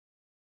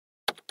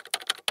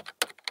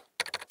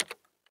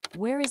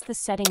Where is the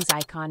settings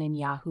icon in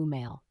Yahoo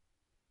Mail?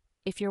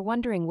 If you're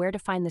wondering where to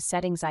find the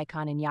settings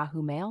icon in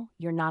Yahoo Mail,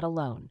 you're not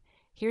alone.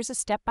 Here's a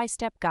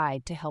step-by-step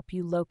guide to help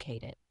you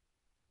locate it.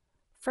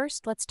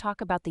 First, let's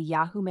talk about the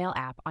Yahoo Mail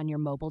app on your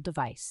mobile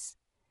device.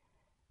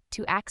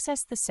 To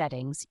access the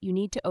settings, you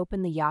need to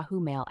open the Yahoo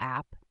Mail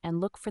app and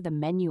look for the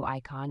menu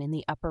icon in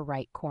the upper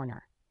right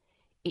corner.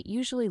 It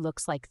usually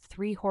looks like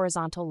 3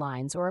 horizontal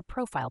lines or a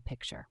profile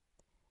picture.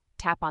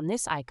 Tap on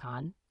this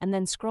icon and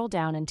then scroll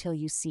down until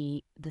you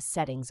see the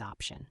Settings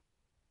option.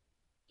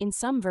 In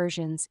some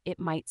versions, it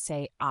might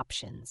say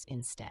Options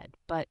instead,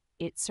 but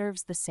it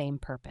serves the same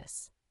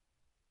purpose.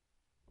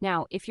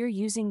 Now, if you're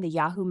using the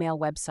Yahoo Mail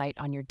website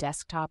on your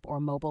desktop or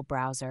mobile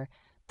browser,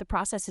 the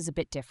process is a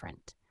bit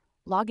different.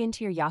 Log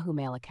into your Yahoo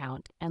Mail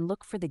account and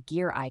look for the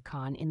gear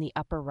icon in the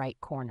upper right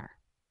corner.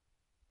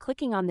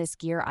 Clicking on this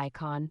gear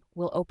icon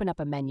will open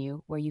up a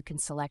menu where you can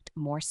select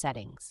more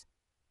settings.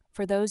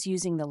 For those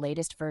using the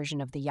latest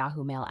version of the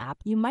Yahoo Mail app,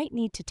 you might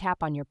need to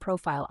tap on your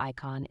profile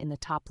icon in the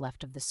top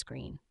left of the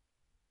screen.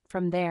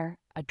 From there,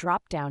 a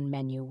drop-down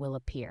menu will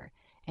appear,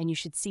 and you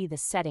should see the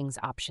Settings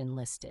option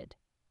listed.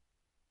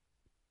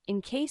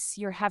 In case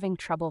you're having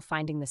trouble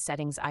finding the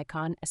Settings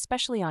icon,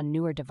 especially on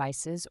newer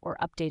devices or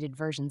updated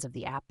versions of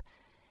the app,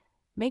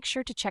 make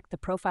sure to check the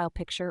profile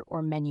picture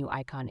or menu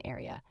icon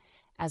area,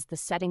 as the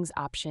Settings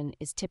option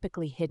is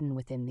typically hidden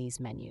within these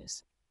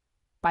menus.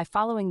 By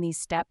following these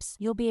steps,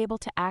 you'll be able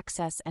to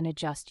access and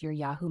adjust your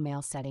Yahoo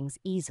Mail settings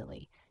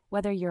easily,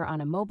 whether you're on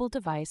a mobile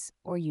device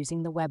or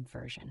using the web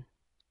version.